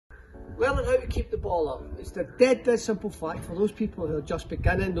Learning how to keep the ball up. It's the dead simple fact for those people who are just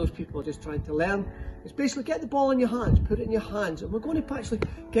beginning, those people who are just trying to learn. It's basically get the ball in your hands, put it in your hands, and we're going to actually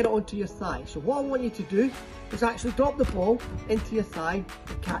get it onto your thigh. So what I want you to do is actually drop the ball into your thigh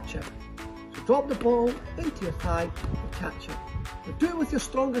and catch it. So drop the ball into your thigh and catch it. Now do it with your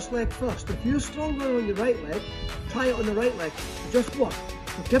strongest leg first. If you're stronger on your right leg, try it on the right leg. Just work.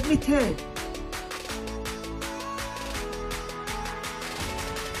 So give me 10.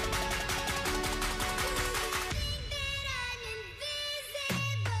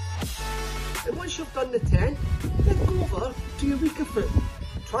 And once you've done the 10, then go over to your weaker foot.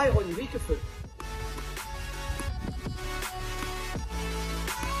 Try it on your weaker foot.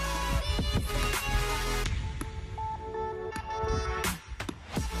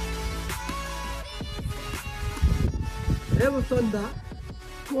 Now we've done that,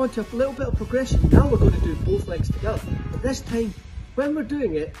 go on to a little bit of progression. Now we're going to do both legs together. But this time, when we're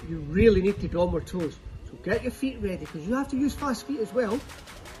doing it, you really need to be on your toes. So get your feet ready, because you have to use fast feet as well.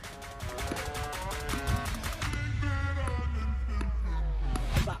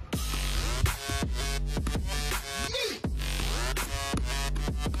 Yeah.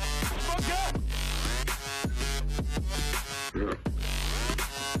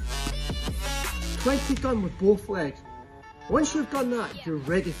 20 done with both legs. Once you've done that, you're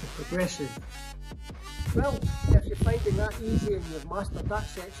ready for progression. Well, if you're finding that easy and you've mastered that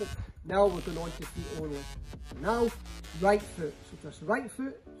section, now we're going on to feet only. Now, right foot. So just right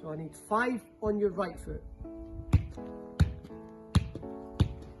foot, so I need 5 on your right foot.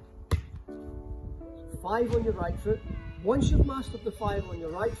 5 on your right foot. Once you've mastered the 5 on your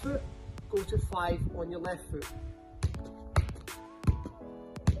right foot, go to 5 on your left foot.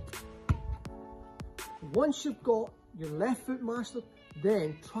 Once you've got your left foot mastered,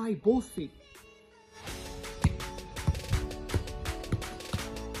 then try both feet.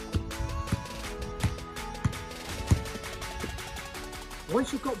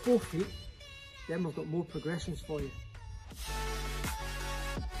 Once you've got both feet, then we've got more progressions for you.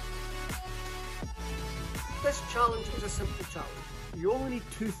 This challenge is a simple challenge. You only need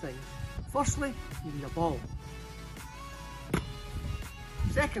 2 things. Firstly, you need a ball.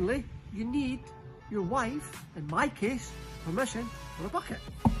 Secondly, you need your wife, in my case, permission for a bucket.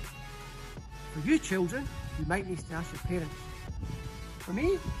 For you children, you might need to ask your parents. For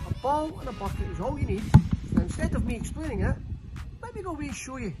me, a ball and a bucket is all you need. So instead of me explaining it, let me go away and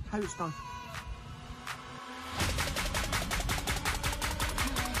show you how it's done.